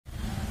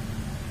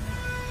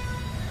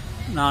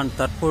நான்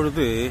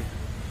தற்பொழுது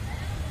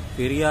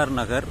பெரியார்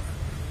நகர்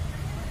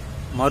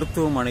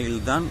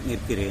மருத்துவமனையில்தான்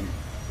நிற்கிறேன்.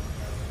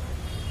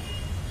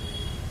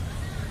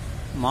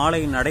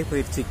 மாலை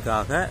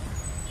நடைபயிற்சிக்காக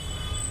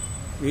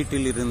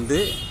வீட்டிலிருந்து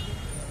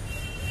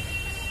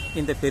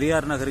இந்த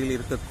பெரியார் நகரில்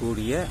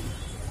இருக்கக்கூடிய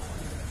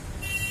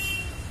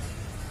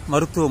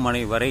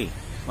மருத்துவமனை வரை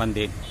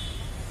வந்தேன்.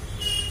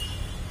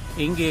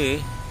 இங்கே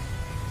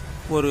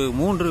ஒரு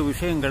 3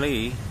 விஷயங்களை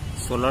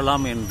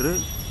சொல்லலாம் என்று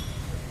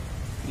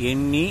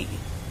எண்ணி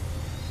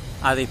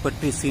அதை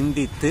பற்றி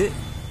சிந்தித்து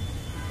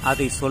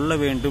அதை சொல்ல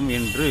வேண்டும்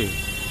என்று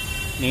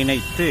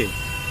நினைத்து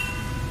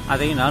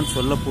அதை நான்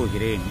சொல்லப்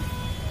போகிறேன்.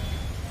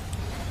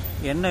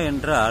 என்ன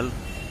என்றால்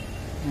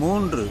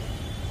 3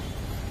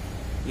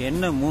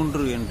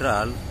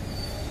 என்றால்,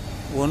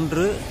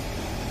 1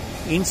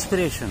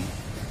 இன்ஸ்பிரேஷன்,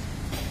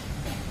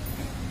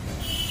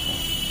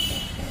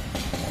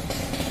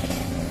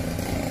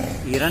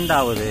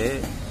 2வது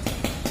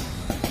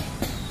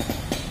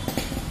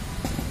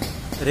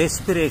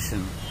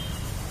ரெஸ்பிரேஷன்,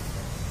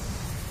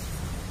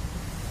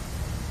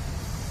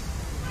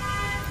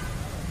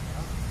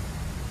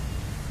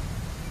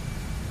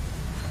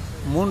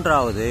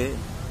 3வது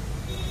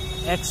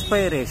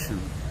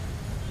எக்ஸ்பைரேஷன்.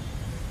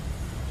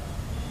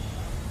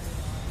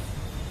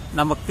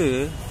 நமக்கு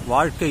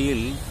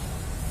வாழ்க்கையில்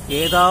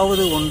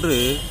ஏதாவது ஒன்று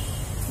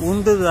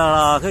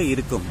உந்துதலாக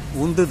இருக்கும்.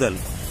 உந்துதல்,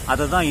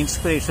 அதை தான்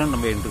இன்ஸ்பிரேஷன்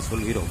நம்ம என்று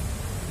சொல்கிறோம்.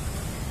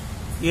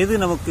 எது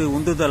நமக்கு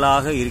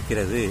உந்துதலாக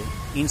இருக்கிறது,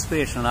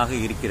 இன்ஸ்பிரேஷனாக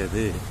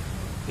இருக்கிறது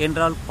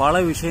என்றால் பல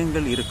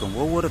விஷயங்கள் இருக்கும்.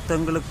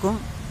 ஒவ்வொருத்தங்களுக்கும்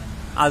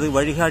அது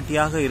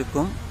வழிகாட்டியாக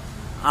இருக்கும்.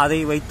 அதை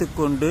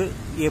வைத்துக்கொண்டு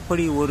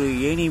எப்படி ஒரு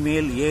ஏணி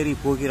மேல் ஏறி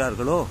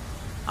போகிறார்களோ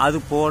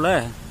அதுபோல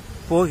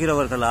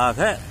போகிறவர்களாக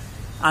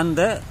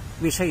அந்த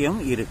விஷயம்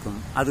இருக்கும்.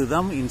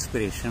 அதுதான்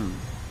இன்ஸ்பிரேஷன்.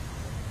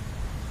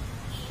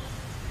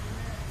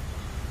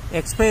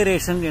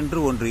 எக்ஸ்பைரேஷன் என்று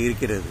ஒன்று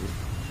இருக்கிறது.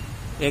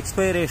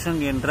 எக்ஸ்பைரேஷன்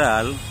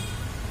என்றால்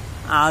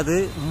அது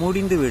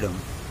முடிந்துவிடும்.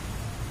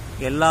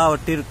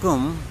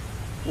 எல்லாவற்றிற்கும்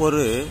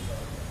ஒரு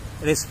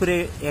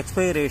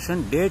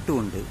எக்ஸ்பைரேஷன் டேட்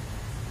உண்டு.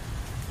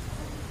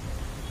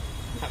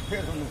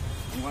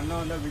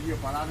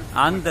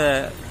 அந்த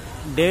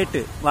டேட்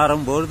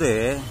வரும்போது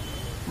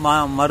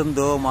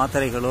மருந்தோ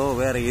மாத்திரைகளோ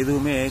வேற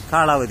எதுவுமே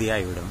காலாவதி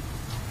ஆகிவிடும்.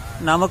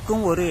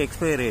 நமக்கும் ஒரு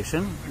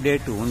எக்ஸ்பைரேஷன்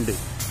டேட் உண்டு.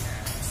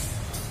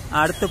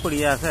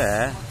 அடுத்தபடியாக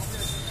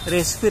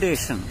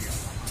ரெஸ்பிரேஷன்.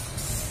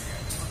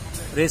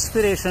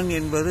 ரெஸ்பிரேஷன்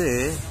என்பது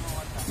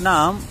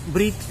நாம்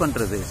பிரீத்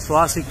பண்றது,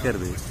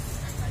 சுவாசிக்கிறது.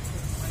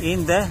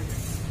 இந்த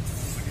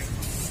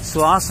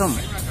சுவாசம்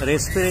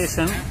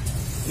ரெஸ்பிரேஷன்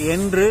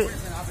என்று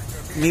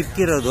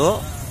நிற்கிறதோ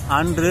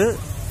அன்று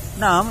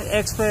நாம்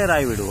எக்ஸ்பயர்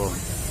ஆகிவிடுவோம்.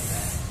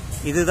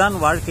 இதுதான்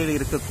வாழ்க்கையில்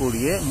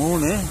இருக்கக்கூடிய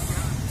 3: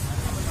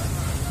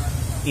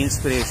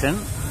 இன்ஸ்பிரேஷன்,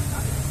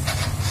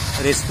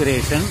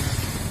 ரெஸ்பிரேஷன்,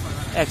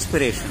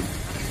 எக்ஸ்பிரேஷன்.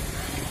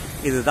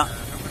 இதுதான்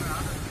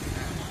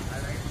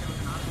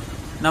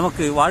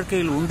நமக்கு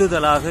வாழ்க்கையில்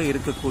உந்துதலாக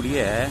இருக்கக்கூடிய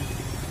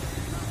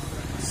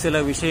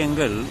சில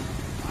விஷயங்கள்.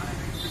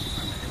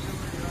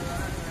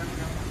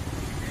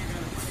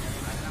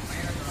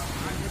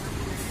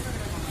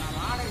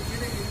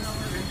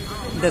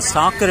 இந்த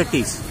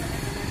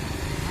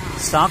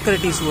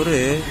சாக்ரட்டிஸ் ஒரு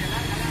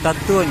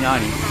தத்துவ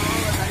ஞானி.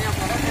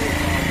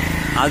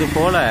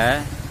 அதுபோல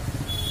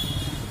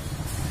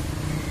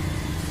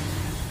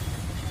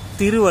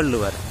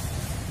திருவள்ளுவர்.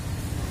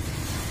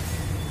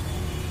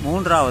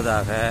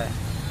 3வதாக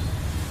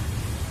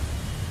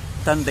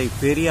தந்தை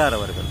பெரியார்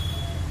அவர்கள்.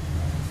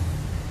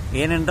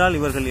 ஏனென்றால்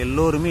இவர்கள்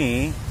எல்லோருமே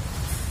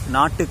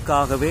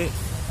நாட்டுக்காகவே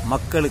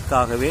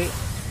மக்களுக்காகவே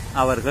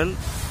அவர்கள்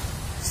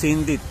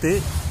சிந்தித்து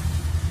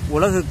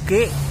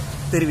உலகுக்கே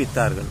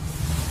தெரிவித்தார்கள்.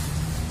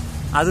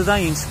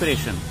 அதுதான்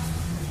இன்ஸ்பிரேஷன்.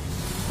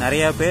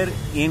 நிறைய பேர்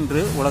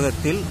இன்று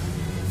உலகத்தில்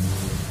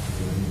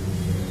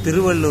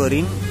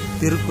திருவள்ளுவரின்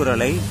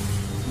திருக்குறளை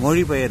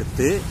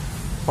மொழிபெயர்த்து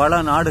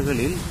பல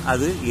நாடுகளில்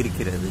அது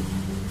இருக்கிறது.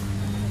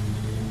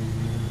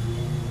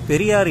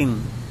 பெரியாரின்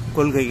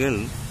கொள்கைகள்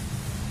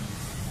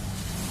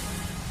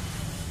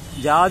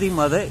ஜாதி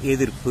மத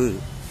எதிர்ப்பு,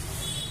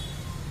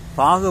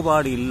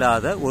 பாகுபாடு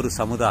இல்லாத ஒரு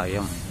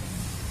சமுதாயம்.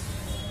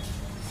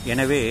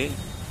 எனவே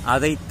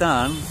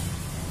அதைத்தான்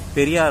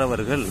பெரியார்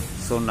அவர்கள்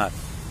சொன்னார்.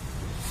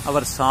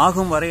 அவர்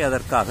சாகும் வரை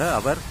அதற்காக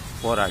அவர்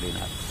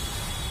போராடினார்.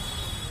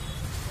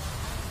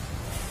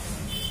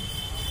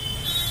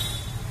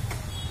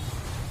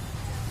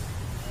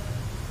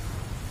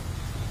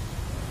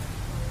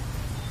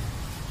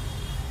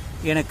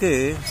 எனக்கு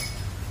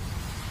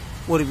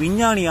ஒரு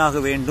விஞ்ஞானியாக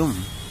வேண்டும்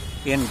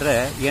என்ற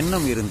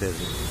எண்ணம்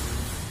இருந்தது.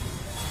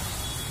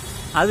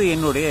 அது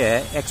என்னுடைய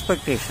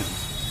எக்ஸ்பெக்டேஷன்.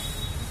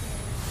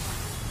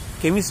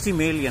 கெமிஸ்ட்ரி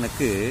மேல்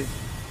எனக்கு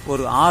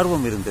ஒரு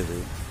ஆர்வம் இருந்தது.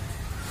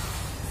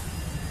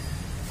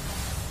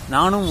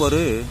 நானும்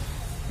ஒரு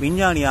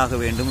விஞ்ஞானியாக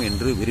வேண்டும்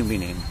என்று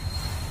விரும்பினேன்.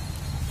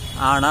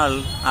 ஆனால்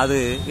அது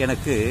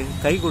எனக்கு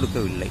கை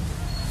கொடுக்கவில்லை.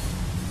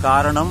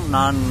 காரணம்,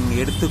 நான்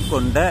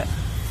எடுத்துக்கொண்ட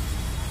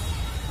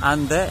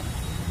அந்த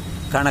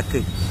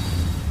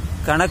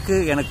கணக்கு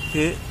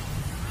எனக்கு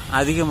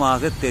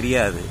அதிகமாக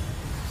தெரியாது.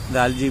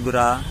 இந்த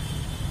அல்ஜிப்ரா,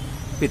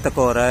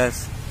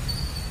 பித்தகோரஸ்,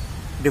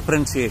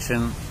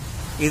 டிஃபரன்சியேஷன்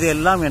இது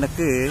எல்லாம்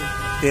எனக்கு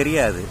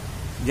தெரியாது.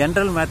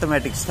 ஜெனரல்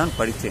மேத்தமேட்டிக்ஸ் தான்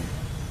படித்தேன்.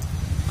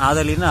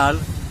 ஆதலினால்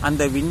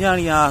அந்த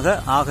விஞ்ஞானியாக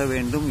ஆக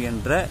வேண்டும்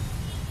என்ற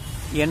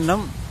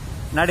எண்ணம்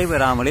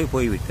நடைபெறாமலே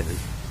போய்விட்டது.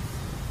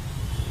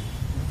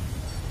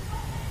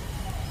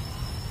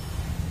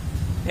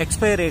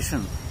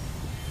 எக்ஸ்பைரேஷன்,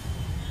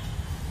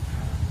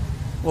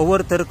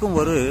 ஒவ்வொருத்தருக்கும்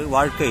ஒரு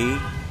வாழ்க்கை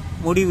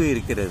முடிவு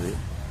இருக்கிறது.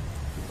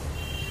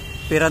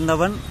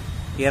 பிறந்தவன்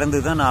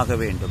இறந்துதான் ஆக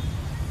வேண்டும்.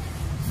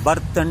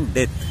 Birth and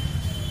death.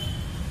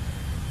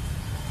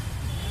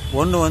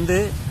 ஒன்று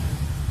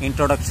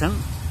இன்ட்ரோடக்ஷன்,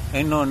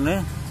 இன்னொன்று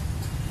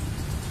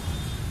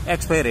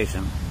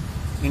எக்ஸ்பைரேஷன்.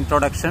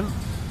 இன்ட்ரோடக்ஷன்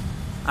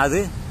அது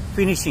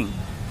ஃபினிஷிங்,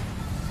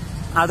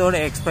 அதோட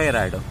எக்ஸ்பயர்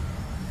ஆகிடும்.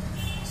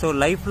 ஸோ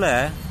லைஃப்பில்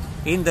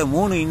இந்த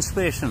 3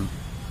 இன்ஸ்பிரேஷன்,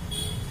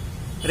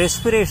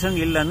 ரெஸ்பிரேஷன்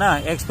இல்லைன்னா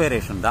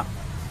எக்ஸ்பைரேஷன் தான்.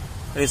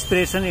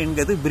 ரெஸ்பிரேஷன்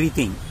என்கிறது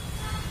பிரீத்திங்.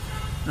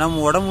 நம்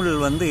உடம்புல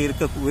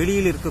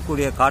வெளியில்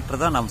இருக்கக்கூடிய காற்றை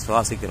தான் நாம்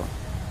சுவாசிக்கிறோம்.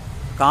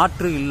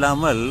 காற்று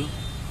இல்லாமல்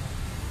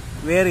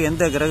வேறு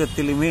எந்த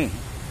கிரகத்திலுமே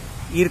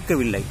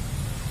இருக்கவில்லை.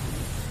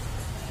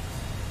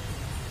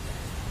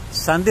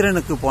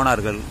 சந்திரனுக்கு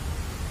போனார்கள்,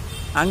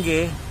 அங்கே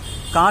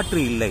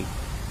காற்று இல்லை,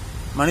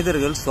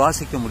 மனிதர்கள்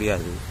சுவாசிக்க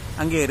முடியாது,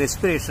 அங்கே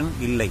ரெஸ்பிரேஷன்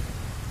இல்லை.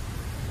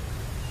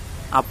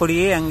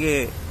 அப்படியே அங்கே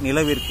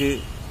நிலவிற்கு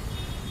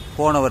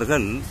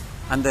போனவர்கள்,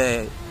 அந்த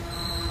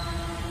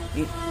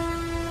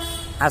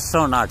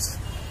ஆஸ்ட்ரோநாட்ஸ்,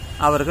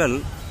 அவர்கள்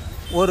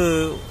ஒரு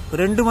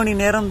 2 மணி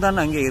நேரம்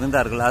தான் அங்கே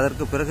இருந்தார்கள்.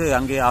 அதற்கு பிறகு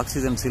அங்கே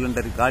ஆக்சிஜன்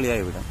சிலிண்டர்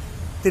காலியாகிவிடும்.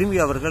 திரும்பி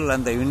அவர்கள்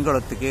அந்த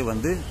விண்கலத்துக்கே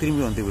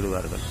திரும்பி வந்து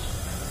விடுவார்கள்.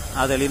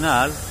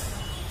 அதனால்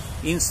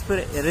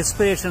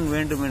ரெஸ்பிரேஷன்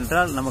வேண்டும்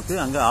என்றால் நமக்கு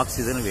அங்கே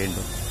ஆக்சிஜன்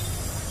வேண்டும்.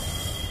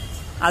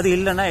 அது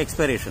இல்லைன்னா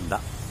எக்ஸ்பைரேஷன்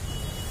தான்.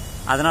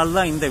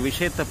 அதனால்தான் இந்த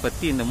விஷயத்தை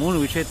பற்றி, இந்த 3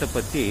 விஷயத்தை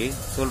பற்றி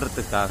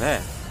சொல்றதுக்காக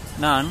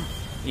நான்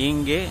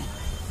இங்கே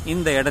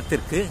இந்த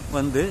இடத்திற்கு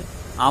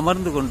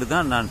அமர்ந்து கொண்டு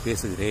தான் நான்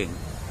பேசுகிறேன்.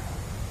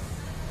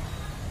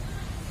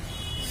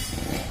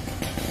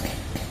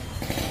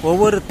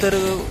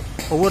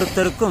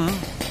 ஒவ்வொருத்தருக்கும்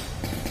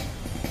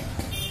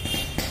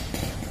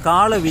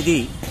கால விதி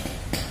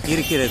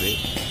இருக்கிறது.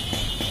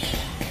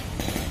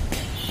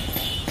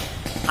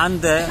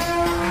 அந்த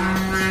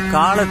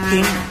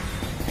காலத்தின்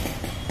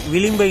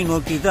விளிம்பை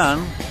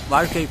நோக்கிதான்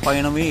வாழ்க்கை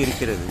பயணமே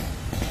இருக்கிறது.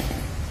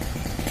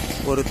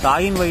 ஒரு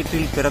தாயின்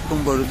வயிற்றில்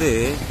பிறக்கும் பொழுது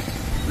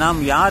நாம்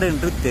யார்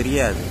என்று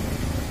தெரியாது.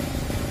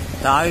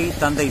 தாய்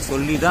தந்தை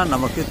சொல்லிதான்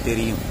நமக்கு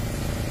தெரியும்.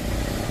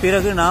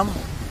 பிறகு நாம்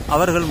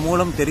அவர்கள்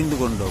மூலம் தெரிந்து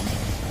கொண்டோம்.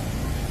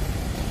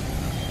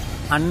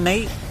 அன்னை,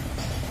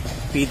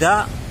 பிதா,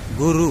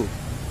 குரு.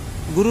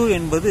 குரு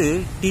என்பது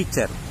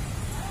டீச்சர்.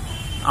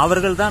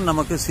 அவர்கள்தான்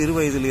நமக்கு சிறு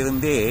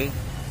வயதிலிருந்தே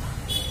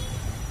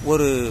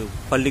ஒரு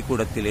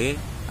பள்ளிக்கூடத்திலே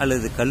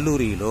அல்லது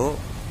கல்லூரியிலோ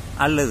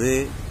அல்லது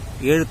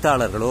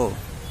எழுத்தாளர்களோ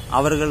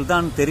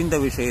அவர்கள்தான் தெரிந்த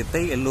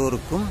விஷயத்தை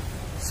எல்லோருக்கும்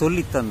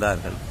சொல்லித்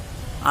தந்தார்கள்.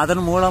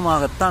 அதன்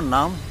மூலமாகத்தான்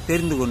நாம்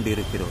தெரிந்து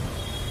கொண்டிருக்கிறோம்.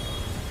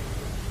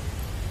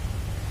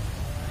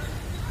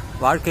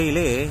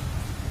 வாழ்க்கையிலே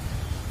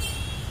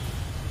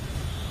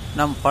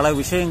நாம் பல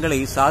விஷயங்களை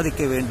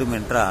சாதிக்க வேண்டும்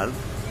என்றால்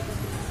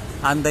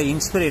அந்த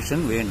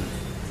இன்ஸ்பிரேஷன் வேணும்.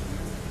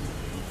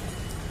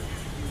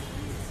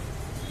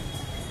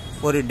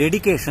 ஒரு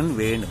டெடிகேஷன்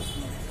வேணும்.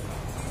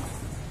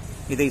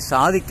 இதை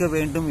சாதிக்க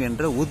வேண்டும்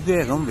என்ற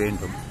உத்வேகம்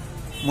வேண்டும்,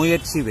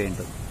 முயற்சி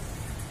வேண்டும்.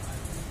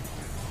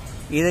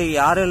 இதை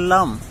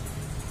யாரெல்லாம்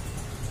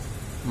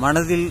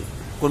மனதில்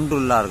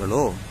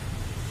கொண்டுள்ளார்களோ,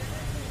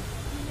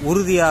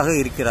 உறுதியாக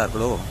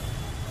இருக்கிறார்களோ,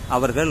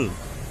 அவர்கள்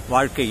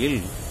வாழ்க்கையில்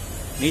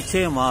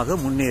நிச்சயமாக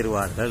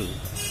முன்னேறுவார்கள்.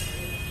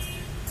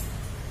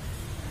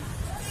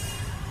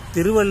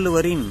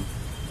 திருவள்ளுவரின்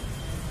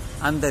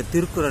அந்த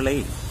திருக்குறளை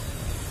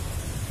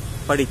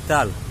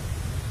படித்தால்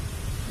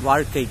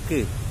வாழ்க்கைக்கு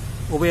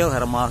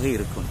உபயோகரமாக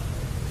இருக்கும்.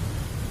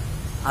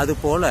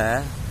 அதுபோல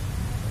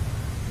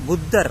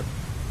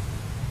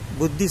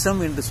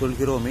புத்திசம் என்று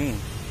சொல்கிறோமே,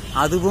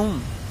 அதுவும்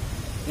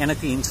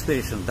எனக்கு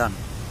இன்ஸ்பிரேஷன் தான்.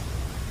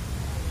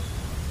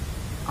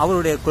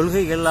 அவருடைய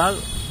கொள்கைகளால்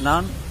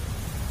நான்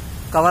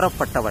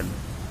கவரப்பட்டவன்.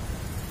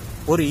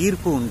 ஒரு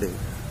ஈர்ப்பு உண்டு.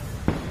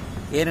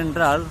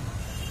 ஏனென்றால்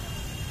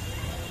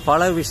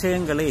பல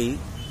விஷயங்களை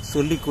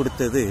சொல்லிக்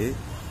கொடுத்தது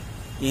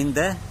இந்த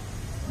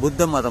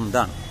புத்த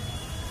மதம்தான்.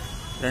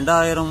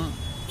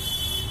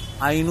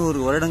 2500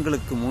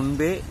 வருடங்களுக்கு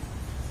முன்பே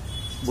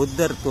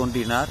புத்தர்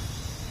தோன்றினார்.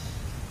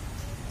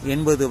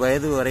 80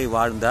 வயது வரை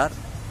வாழ்ந்தார்.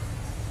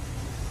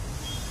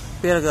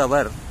 பிறகு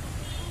அவர்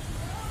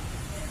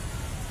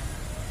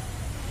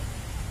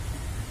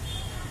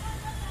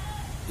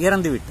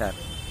இறந்துவிட்டார்.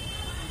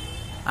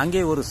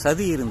 அங்கே ஒரு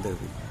சதி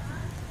இருந்தது.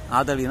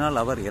 ஆதலினால்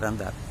அவர்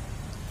இறந்தார்.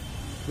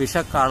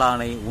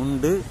 விஷக்காளானை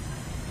உண்டு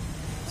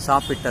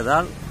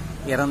சாப்பிட்டதால்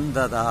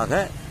இறந்ததாக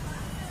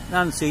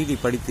நான் செய்தி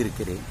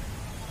படித்திருக்கிறேன்.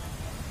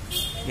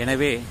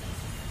 எனவே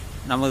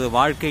நமது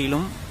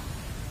வாழ்க்கையிலும்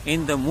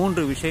இந்த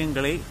 3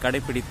 விஷயங்களை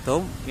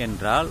கடைபிடித்தோம்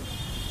என்றால்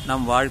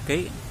நம் வாழ்க்கை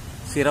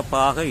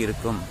சிறப்பாக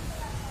இருக்கும்.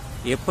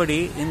 எப்படி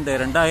இந்த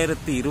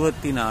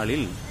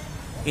 2024இல்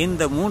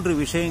இந்த 3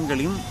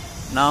 விஷயங்களையும்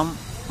நாம்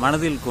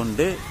மனதில்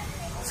கொண்டு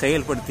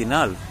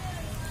செயல்படுத்தினால்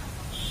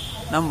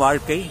நம்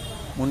வாழ்க்கை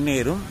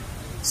முன்னேறும்,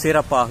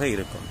 சிறப்பாக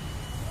இருக்கும்.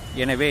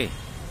 எனவே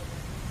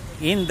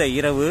இந்த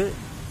இரவு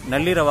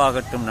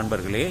நள்ளிரவாகட்டும்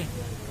நண்பர்களே.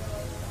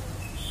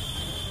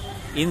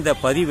 இந்த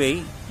பதிவை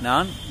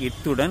நான்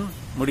இத்துடன்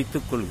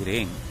முடித்துக்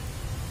கொள்கிறேன்.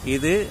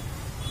 இது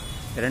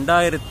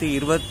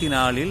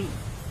 2024இல்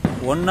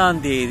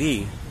 1ஆம் தேதி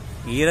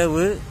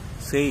இரவு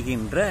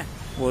செய்கின்ற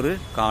ஒரு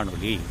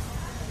காணொளி.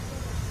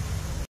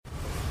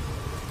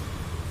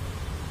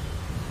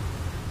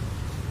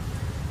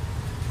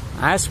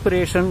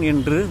 ஆஸ்பிரேஷன்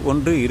என்று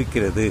ஒன்று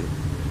இருக்கிறது.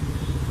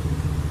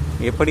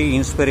 எப்படி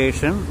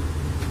இன்ஸ்பிரேஷன்,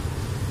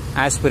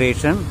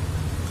 ஆஸ்பிரேஷன்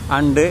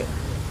அண்டு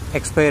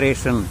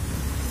எக்ஸ்பைரேஷன்,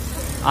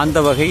 அந்த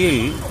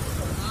வகையில்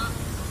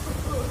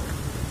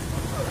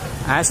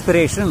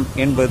ஆஸ்பிரேஷன்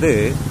என்பது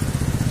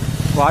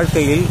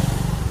வாழ்க்கையில்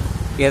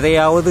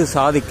எதையாவது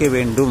சாதிக்க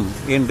வேண்டும்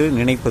என்று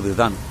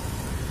நினைப்பதுதான்.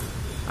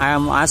 ஐ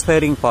ஆம்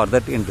ஆஸ்பைரிங் ஃபார்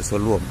தட் என்று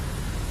சொல்வோம்.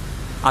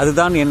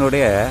 அதுதான்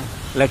என்னுடைய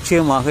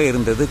லட்சியமாக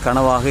இருந்தது,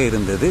 கனவாக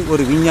இருந்தது,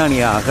 ஒரு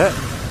விஞ்ஞானியாக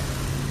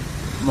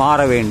மாற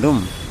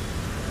வேண்டும்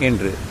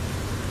என்று.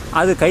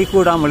 அது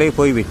கைகூடாமலே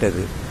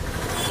போய்விட்டது.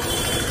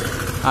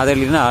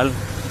 அதனால்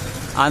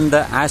அந்த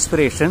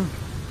ஆஸ்பிரேஷன்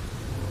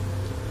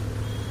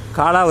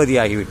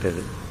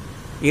காலாவதியாகிவிட்டது.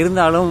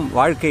 இருந்தாலும்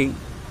வாழ்க்கை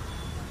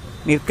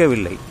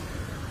நிற்கவில்லை.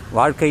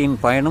 வாழ்க்கையின்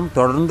பயணம்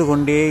தொடர்ந்து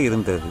கொண்டே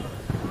இருந்தது.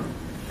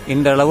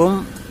 இன்றளவும்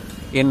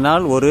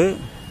என்னால் ஒரு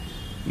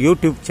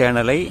யூடியூப்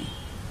சேனலை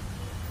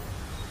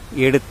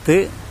எடுத்து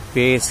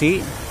பேசி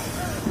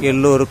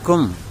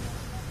எல்லோருக்கும்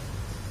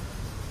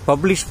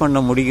பப்ளிஷ் பண்ண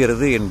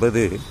முடிகிறது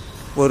என்பது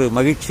ஒரு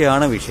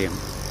மகிழ்ச்சியான விஷயம்.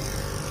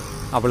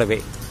 அவ்வளவே.